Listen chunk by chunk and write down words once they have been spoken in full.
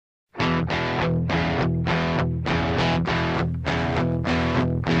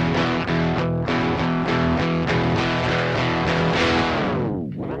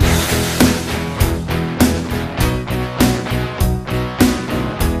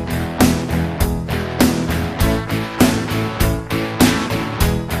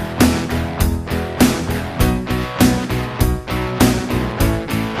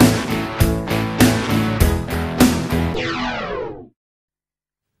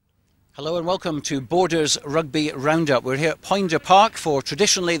Hello and welcome to Borders Rugby Roundup. We're here at Poinder Park for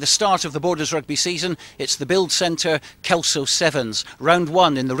traditionally the start of the Borders Rugby season. It's the Build Centre Kelso Sevens, round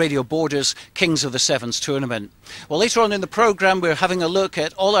one in the Radio Borders Kings of the Sevens tournament. Well, later on in the programme we're having a look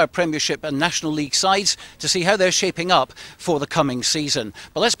at all our Premiership and National League sides to see how they're shaping up for the coming season.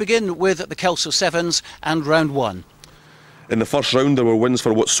 But let's begin with the Kelso Sevens and round one. In the first round there were wins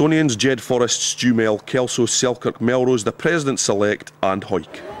for Watsonians, Jed Forest, Stewmel, Kelso, Selkirk, Melrose, the President Select and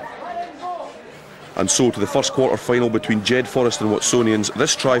Hawick. And so to the first quarter final between Jed Forest and Watsonians.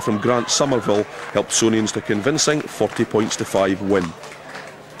 This try from Grant Somerville helped Sonians to a convincing 40-5 win.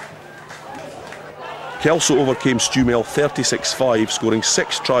 Kelso overcame Stewmel 36-5, scoring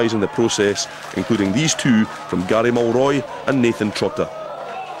 6 tries in the process, including these two from Gary Mulroy and Nathan Trotter.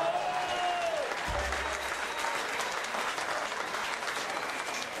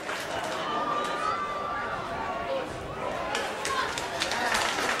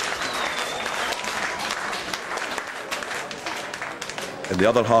 In the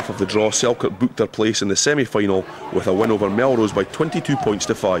other half of the draw, Selkirk booked their place in the semi-final with a win over Melrose by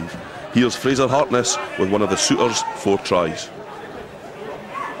 22-5. Here's Fraser Hartness with one of the suitors' 4 tries.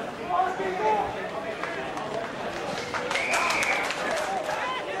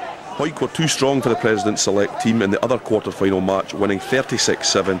 Hawick were too strong for the President Select team in the other quarter-final match, winning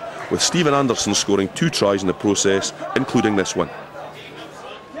 36-7, with Stephen Anderson scoring 2 tries in the process, including this one.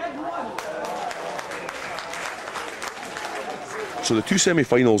 So the 2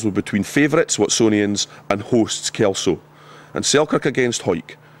 semi-finals were between favourites Watsonians and hosts Kelso, and Selkirk against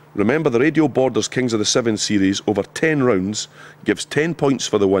Hawick. Remember, the Radio Borders Kings of the Sevens series over 10 rounds gives 10 points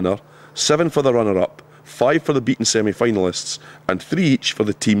for the winner, 7 for the runner-up, 5 for the beaten semi-finalists and 3 each for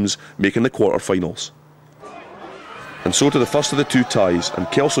the teams making the quarter-finals. And so to the first of the 2 ties, and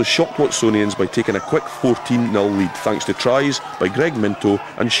Kelso shocked Watsonians by taking a quick 14-0 lead thanks to tries by Greg Minto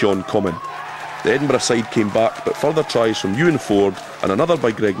and Sean Comyn. The Edinburgh side came back, but further tries from Ewan Ford and another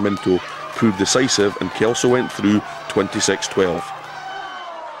by Greg Minto proved decisive, and Kelso went through 26-12.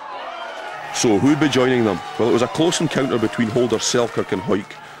 So who'd be joining them? Well, it was a close encounter between holders Selkirk and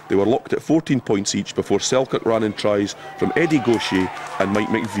Hawick. They were locked at 14 points each before Selkirk ran in tries from Eddie Gaucher and Mike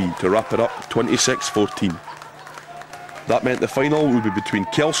McVie to wrap it up 26-14. That meant the final would be between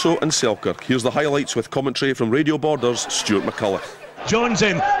Kelso and Selkirk. Here's the highlights with commentary from Radio Borders' Stuart McCullough. Jones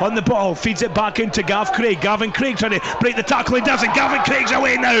in on the ball, feeds it back into Gav Craig. Gavin Craig trying to break the tackle, he does it. Gavin Craig's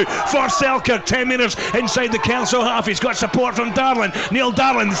away now for Selkirk. 10 metres inside the Kelso half. He's got support from Darlin. Neil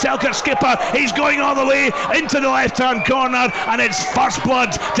Darlin, the Selkirk skipper, he's going all the way into the left hand corner, and it's first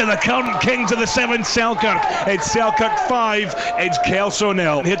blood to the current Kings of the Sevens Selkirk. It's Selkirk 5, it's Kelso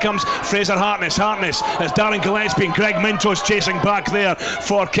 0. Here comes Fraser Hartness. Hartness as Darren Gillespie and Greg Minto's chasing back there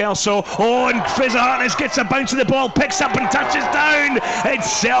for Kelso. Oh, and Fraser Hartness gets a bounce of the ball, picks up and touches down. It's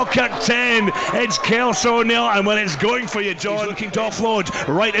Selkirk 10, it's Kelso 0, and when it's going for you, John, he's looking to offload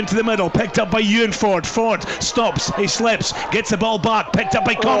right into the middle, picked up by Ewan Ford. Ford stops, he slips, gets the ball back, picked up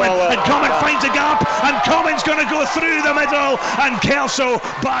by Comyn, and Comyn finds a gap, and Comyn's going to go through the middle, and Kelso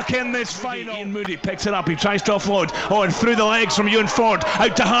back in this final. Ian Moody picks it up, he tries to offload, oh, and through the legs from Ewan Ford,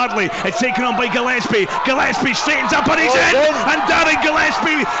 out to Hartley, it's taken on by Gillespie. Gillespie straightens up and he's in, and Darren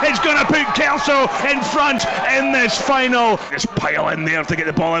Gillespie is going to put Kelso in front in this final. Just pile in there to get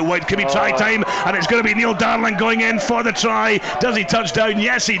the ball out wide. Could be try time, and it's going to be Neil Darling going in for the try. Does he touch down?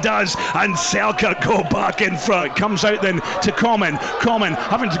 Yes, he does, and Selkirk go back in front. It comes out then to Comyn. Comyn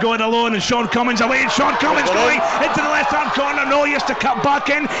having to go it alone, and Sean Cummins away, and Sean Cummins going into the left hand corner. No, he has to cut back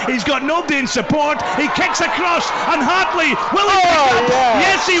in. He's got nobody in support. He kicks across, and Hartley will he pick up?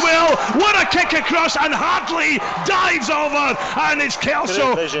 Yes, he will. What a kick across, and Hartley dives over, and it's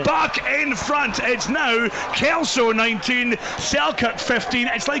Kelso back in front. It's now Kelso 19, Selkirk 15.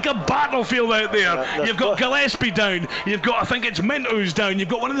 It's like a battlefield out there. You've got Gillespie down, you've got, I think it's Minto's down, you've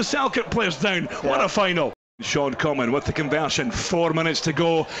got one of the Selkirk players down. What a final. Sean Comyn with the conversion, 4 minutes to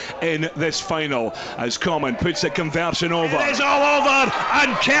go in this final as Comyn puts the conversion over. It is all over,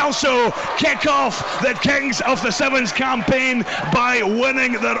 and Kelso kick off the Kings of the Sevens campaign by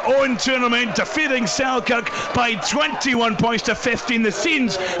winning their own tournament, defeating Selkirk by 21 points to 15. The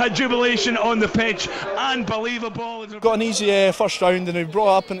scenes at jubilation on the pitch, unbelievable. Got an easy first round, and we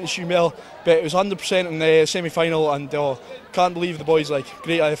brought up into Stewmel, but it was 100% in the semi-final, and can't believe the boys,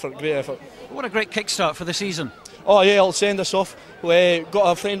 great effort, great effort. What a great kickstart for the season. Oh yeah, I'll send us off. We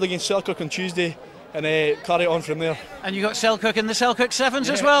got a friendly against Selkirk on Tuesday, and carry it on from there. And you got Selkirk in the Selkirk Sevens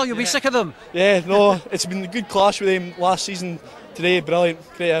as well. You'll be sick of them. Yeah, no, it's been a good clash with them last season. Today, brilliant,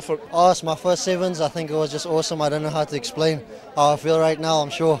 great effort. Oh, it's my first Sevens. I think it was just awesome. I don't know how to explain how I feel right now. I'm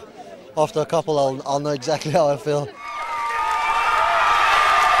sure after a couple I'll know exactly how I feel.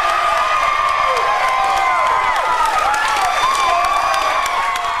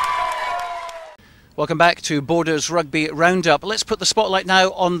 Welcome back to Borders Rugby Roundup. Let's put the spotlight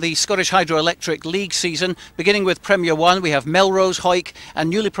now on the Scottish Hydroelectric League season. Beginning with Premier 1, we have Melrose, Hawick and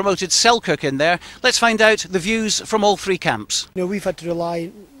newly promoted Selkirk in there. Let's find out the views from all three camps. You know, we've had to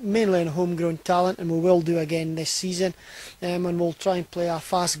rely mainly on homegrown talent, and we will do again this season, and we'll try and play a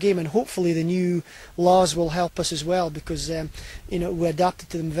fast game, and hopefully the new laws will help us as well, because you know, we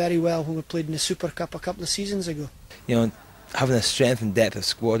adapted to them very well when we played in the Super Cup a couple of seasons ago. You know, having a strength and depth of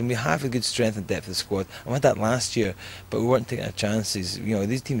squad, and we have a good strength and depth of squad. I had that last year, but we weren't taking our chances. You know,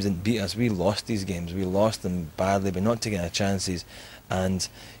 these teams didn't beat us. We lost these games. We lost them badly, but not taking our chances, and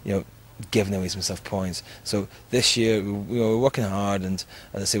you know, giving away some soft points. So this year, we're working hard, and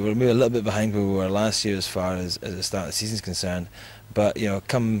as I say, we're maybe a little bit behind where we were last year as far as the start of the season is concerned. But you know,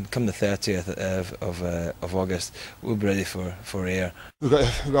 come the 30th of August, we'll be ready for air. We've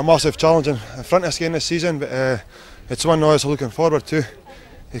got a massive challenge in front of us again this season, but it's one I was looking forward to.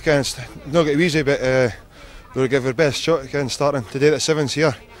 It's not get easy, but we'll give our best shot again, starting today at the Sevens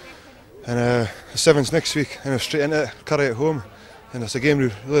here, and the Sevens next week, and we're straight into it, Curry at home, and it's a game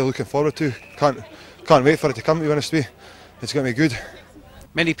we're really looking forward to. Can't wait for it to come, to be honest with you. It's going to be good.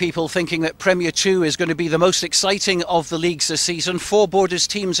 Many people thinking that Premier 2 is going to be the most exciting of the leagues this season. 4 Borders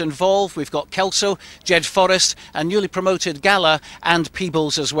teams involved. We've got Kelso, Jed Forest and newly promoted Gala and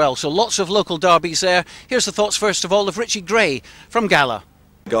Peebles as well. So lots of local derbies there. Here's the thoughts first of all of Richie Gray from Gala.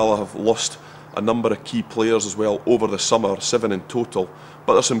 Gala have lost a number of key players as well over the summer, 7 in total.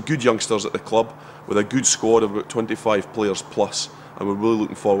 But there's some good youngsters at the club with a good squad of about 25 players plus, and we're really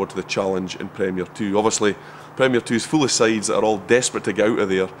looking forward to the challenge in Premier 2. Obviously, Premier 2 is full of sides that are all desperate to get out of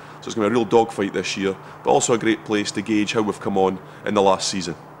there, so it's going to be a real dogfight this year, but also a great place to gauge how we've come on in the last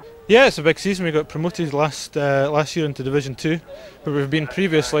season. Yeah, it's a big season. We got promoted last year into Division 2, where we've been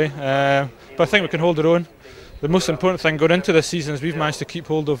previously, but I think we can hold our own. The most important thing going into this season is we've managed to keep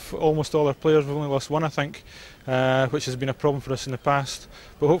hold of almost all our players. We've only lost one, I think, which has been a problem for us in the past,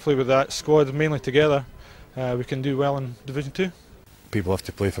 but hopefully with that squad mainly together, we can do well in Division 2. People have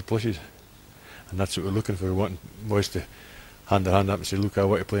to play for places, and that's what we're looking for. We want boys to hand their hand up and say, look, I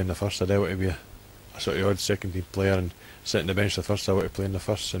want to play in the first, I want to be a sort of odd second team player and sit on the bench the first, I want to play in the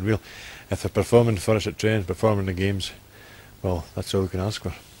first. And if they're performing for us at trains, performing in the games, well, that's all we can ask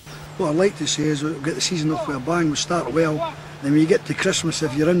for. What I'd like to say is we'll get the season off with a bang, we start well, then when you get to Christmas,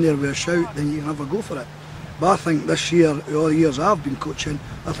 if you're in there with a shout, then you can have a go for it. But I think this year, all the years I've been coaching,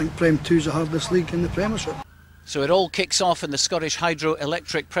 I think Prem 2 is the hardest league in the Premiership. So it all kicks off in the Scottish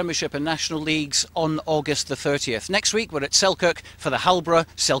Hydroelectric Premiership and National Leagues on August the 30th. Next week we're at Selkirk for the Halborough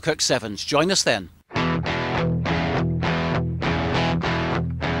Selkirk Sevens. Join us then.